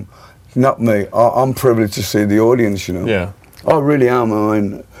see them, not me. I'm privileged to see the audience, you know. Yeah. I really am. I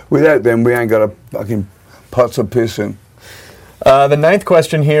mean, without them, we ain't got a fucking pots of piss in. The 9th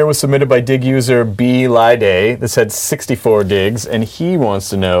question here was submitted by dig user B. Lide. This had 64 digs, and he wants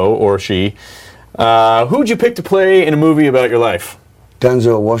to know, or she, who'd you pick to play in a movie about your life?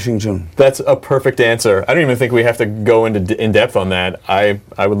 Denzel Washington. That's a perfect answer. I don't even think we have to go in depth on that. I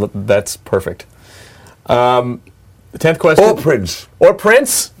would. That's perfect. The 10th question. Or Prince. Or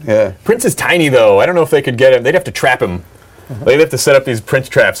Prince? Yeah. Prince is tiny, though. I don't know if they could get him. They'd have to trap him. They'd have to set up these Prince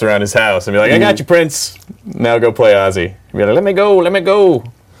traps around his house and be like, I got you, Prince. Now go play Ozzy. He'd be like, let me go, let me go.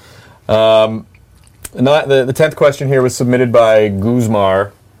 The 10th question here was submitted by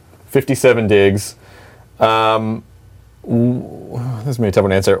Guzmar, 57 digs. This is maybe a tough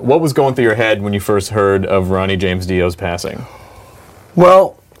one to answer. What was going through your head when you first heard of Ronnie James Dio's passing?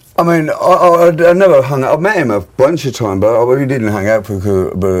 Well, I mean, I never hung out. I met him a bunch of times, but we didn't hang out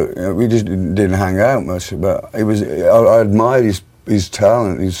we just didn't hang out much. But I admired his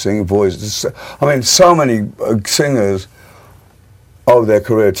talent, his singing voice. I mean, so many singers owe their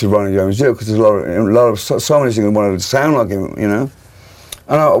career to Ronnie James Dio because there's so many singers wanted to sound like him, you know.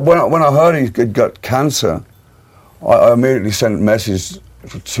 And when I heard he'd got cancer, I immediately sent a message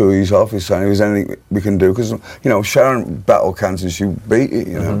to his office saying, "Is there anything we can do?" Because, you know, Sharon battled cancer, she beat it,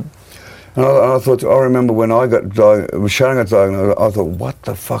 you know. And I thought, I remember when I got diagnosed, Sharon got diagnosed, I thought, what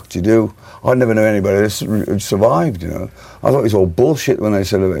the fuck do you do? I never knew anybody that survived, you know. I thought it was all bullshit when they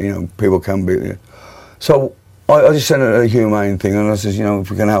said, you know, people can beat it. So I just sent a humane thing, and I said, you know,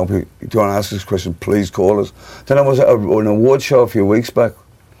 if we can help you, if you want to ask this question, please call us. Then I was at an award show a few weeks back,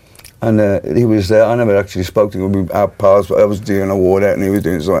 and he was there. I never actually spoke to him. We had paths, but I was doing an award out and he was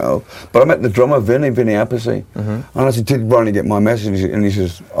doing something else. But I met the drummer, Vinny Appice, and I said, did Ronnie get my message? And he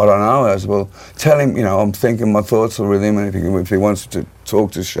says, I don't know. I said, well, tell him, you know, I'm thinking my thoughts are with him, and if he wants to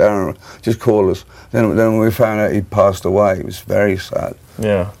talk to Sharon, just call us. Then when we found out he passed away, it was very sad.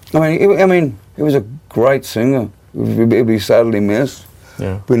 Yeah. I mean, he was a great singer. He'd be sadly missed.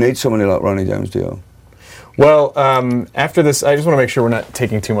 Yeah. We need somebody like Ronnie James Dio. Well, after this, I just want to make sure we're not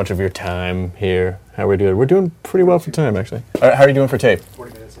taking too much of your time here. How are we doing? We're doing pretty well for time, actually. How are you doing for tape?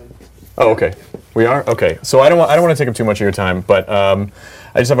 40 minutes in. Oh, okay. We are? Okay. So I don't want to take up too much of your time, but I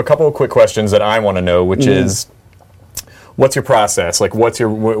just have a couple of quick questions that I want to know, which is, what's your process? Like, what's your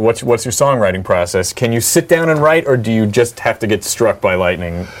songwriting process? Can you sit down and write, or do you just have to get struck by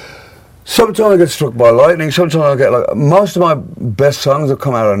lightning? Sometimes I get struck by lightning. Sometimes I get like, most of my best songs have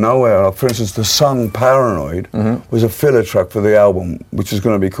come out of nowhere. Like, for instance, the song Paranoid was a filler track for the album, which is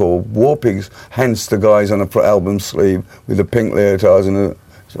going to be called War Pigs, hence the guys on the album sleeve with the pink leotards and the,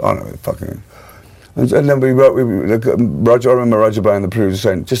 I don't know, fucking. And then I remember Roger Brown, the producer,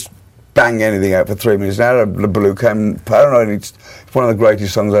 saying, just bang anything out for 3 minutes. And out of the blue came Paranoid. It's one of the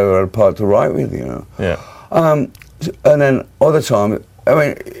greatest songs I ever had a part to write with, you know. Yeah. And then other time, I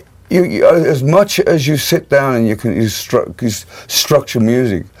mean, you, as much as you sit down and you structure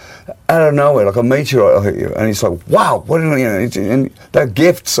music, out of nowhere, like a meteorite will hit you, and it's like, wow, what do you know? And they're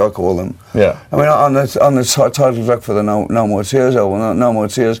gifts, I call them. Yeah. I mean, on the title track for the No More Tears album, No More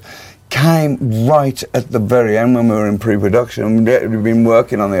Tears came right at the very end when we were in pre-production. We've been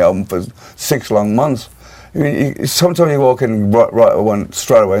working on the album for 6 long months. I mean, sometimes you walk in and write one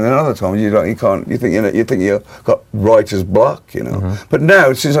straight away, and then other times you can't. You think you've got writer's block, you know. But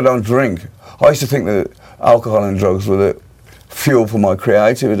now, since I don't drink, I used to think that alcohol and drugs were the fuel for my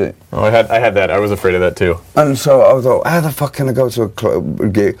creativity. Oh, I had that. I was afraid of that too. And so I thought, how the fuck can I go to a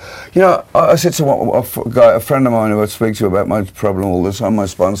club gig? You know, I said to a friend of mine who I speak to about my problem all the time, my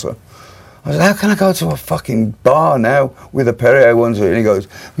sponsor. I said, how can I go to a fucking bar now with a Perrier onesie? And he goes,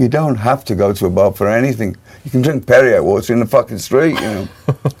 you don't have to go to a bar for anything. You can drink Perrier water in the fucking street, you know.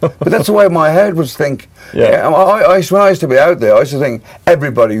 But that's the way my head was think. Yeah. When I used to be out there, I used to think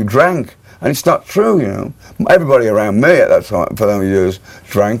everybody who drank. And it's not true, you know. Everybody around me at that time, for them years,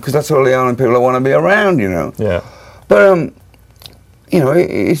 drank, because that's all the only people I want to be around, you know. Yeah. But, you know,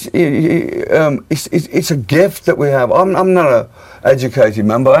 it's a gift that we have. I'm not an educated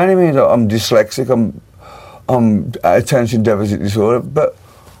man by any means. I'm dyslexic. I'm attention deficit disorder. But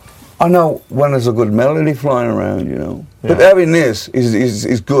I know when there's a good melody flying around, you know. Yeah. But having this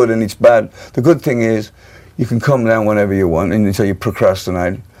is good and it's bad. The good thing is you can come down whenever you want and until you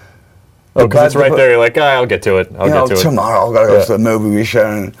procrastinate. Oh, because it's right there. You're like, I'll get to it. I'll get to it. Tomorrow I've got to go to the movie with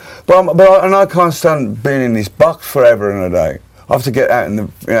Sharon. And I can't stand being in this box forever and a day. I have to get out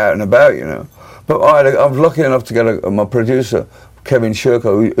and about, you know. But I was lucky enough to get my producer, Kevin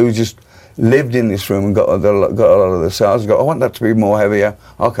Sherko, who just lived in this room and got a lot of the sounds. I want that to be more heavier.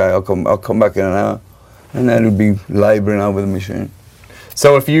 Okay, I'll come back in an hour, and then it'd be labouring over the machine.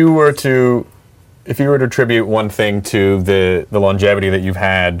 So if you were to attribute one thing to the longevity that you've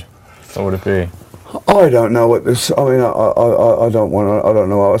had, what would it be? I don't know what this. I mean, I don't want. I don't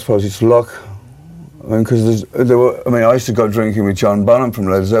know. I suppose it's luck. I mean, because I used to go drinking with John Bonham from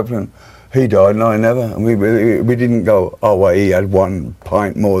Led Zeppelin. He died and I never. And we didn't go, oh, well, he had 1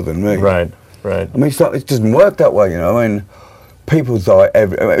 pint more than me. Right. I mean, it doesn't work that way, you know. I mean, people die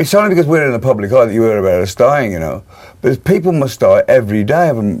it's only because we're in the public eye that you hear about us dying, you know. But people must die every day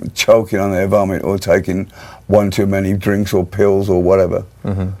of them choking on their vomit or taking 1 too many drinks or pills or whatever.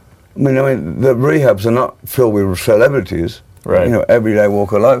 Mm-hmm. I mean, the rehabs are not filled with celebrities. Right. You know, everyday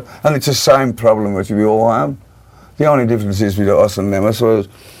walk of life. And it's the same problem which we all have. The only difference is with us and them, I suppose,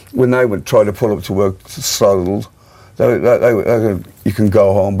 when they would try to pull up to work sold, you can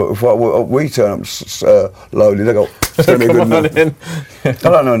go home. But if we turn up loaded, they go, it's going to be good enough. I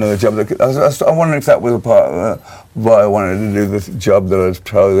don't know another job. I wonder if that was a part of why I wanted to do the job that I was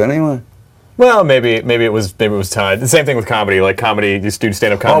chose anyway. Well, maybe it was tied. The same thing with comedy. Like comedy, you do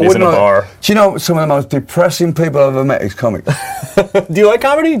stand-up comedies in a bar. Do you know some of the most depressing people I've ever met is comics? Do you like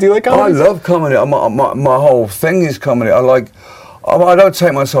comedy? I love comedy. My whole thing is comedy. I don't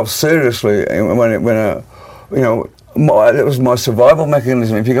take myself seriously it was my survival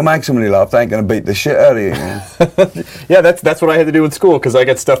mechanism. If you can make somebody laugh, they ain't going to beat the shit out of you. You know? Yeah, that's what I had to do with school because I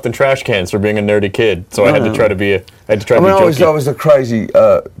got stuffed in trash cans for being a nerdy kid. So I had to try to be I was a crazy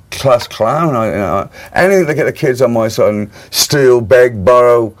class clown. Anything to get the kids on my side and steal, beg,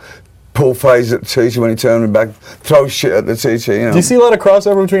 borrow, pull phase at the teacher when he turned me back, throw shit at the teacher, you know. Do you see a lot of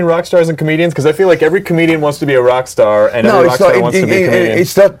crossover between rock stars and comedians? Because I feel like every comedian wants to be a rock star, and every rock star wants to be a comedian.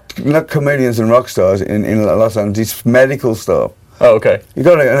 It's not comedians and rock stars in Los Angeles, it's medical stuff. Oh, okay. You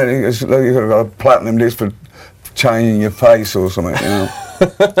got a platinum disc for changing your face or something, you know.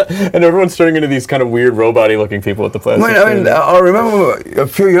 And everyone's turning into these kind of weird robot-y looking people at the plastic. I remember a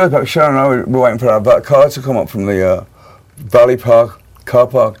few years back, Sharon and I were waiting for our car to come up from the Valley Park car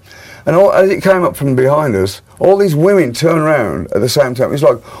park. And as it came up from behind us, all these women turned around at the same time. It's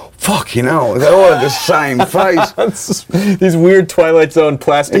like, fucking hell, they all had the same face. These weird Twilight Zone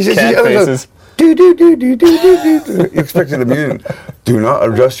plastic cat faces. You expected the music. Do not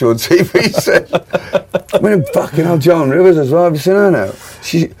adjust your TV set. I mean, fucking hell, Joan Rivers as well. Have you seen her now?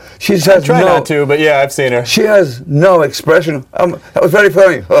 She has not to, but yeah, I've seen her. She has no expression. That was very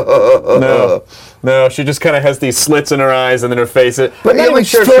funny. No, she just kind of has these slits in her eyes and then her face. But I'm not even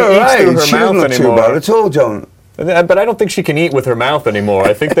sure if she eats through her mouth anymore. Too bad at all, Joan. But I don't think she can eat with her mouth anymore.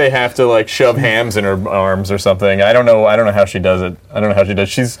 I think they have to like shove hams in her arms or something. I don't know how she does it. I don't know how she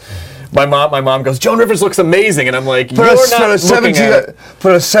does. My mom goes, Joan Rivers looks amazing, and I'm like, for a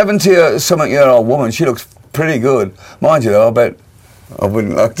 70-something-year-old woman, she looks pretty good. Mind you, though, I bet I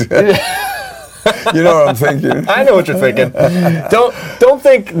wouldn't like to. You know what I'm thinking. I know what you're thinking. Don't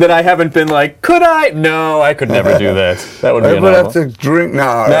think that I haven't been like, could I? No, I could never do that. That would be I would have to drink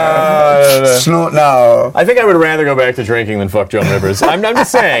now. No. Snort now. I think I would rather go back to drinking than fuck Joan Rivers. I'm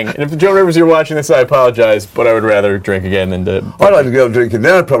just saying. And if Joan Rivers, you're watching this, I apologize, but I would rather drink again than to. I'd like to go drinking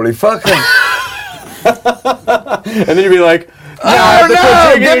then. I'd probably fuck him. And then you'd be like,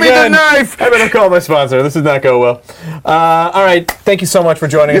 no, give me the knife. I better call my sponsor. This did not go well. All right, thank you so much for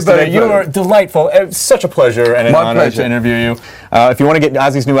joining us today. You are delightful. It's such a pleasure and an honor to interview you. If you want to get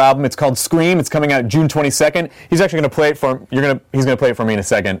Ozzy's new album, it's called Scream. It's coming out June 22nd. He's actually going to play it for he's going to play it for me in a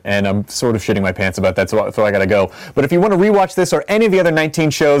second, and I'm sort of shitting my pants about that, so I got to go. But if you want to rewatch this or any of the other 19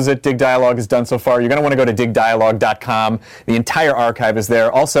 shows that Dig Dialogue has done so far, you're going to want to go to digdialogue.com. The entire archive is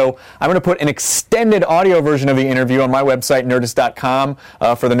there. Also, I'm going to put an extended audio version of the interview on my website, Nerdist.com,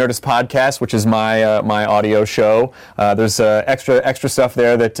 for the Nerdist podcast, which is my audio show. There's extra stuff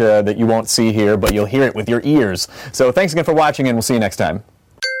there that you won't see here, but you'll hear it with your ears. So thanks again for watching, and we'll see you next time.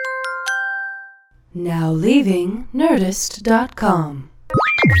 Now leaving Nerdist.com.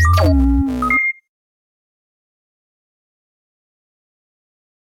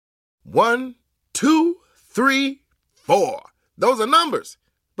 1, 2, 3, 4. Those are numbers,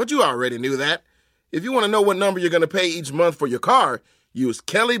 but you already knew that. If you want to know what number you're going to pay each month for your car, use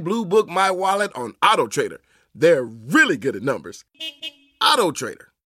Kelley Blue Book My Wallet on AutoTrader. They're really good at numbers. AutoTrader.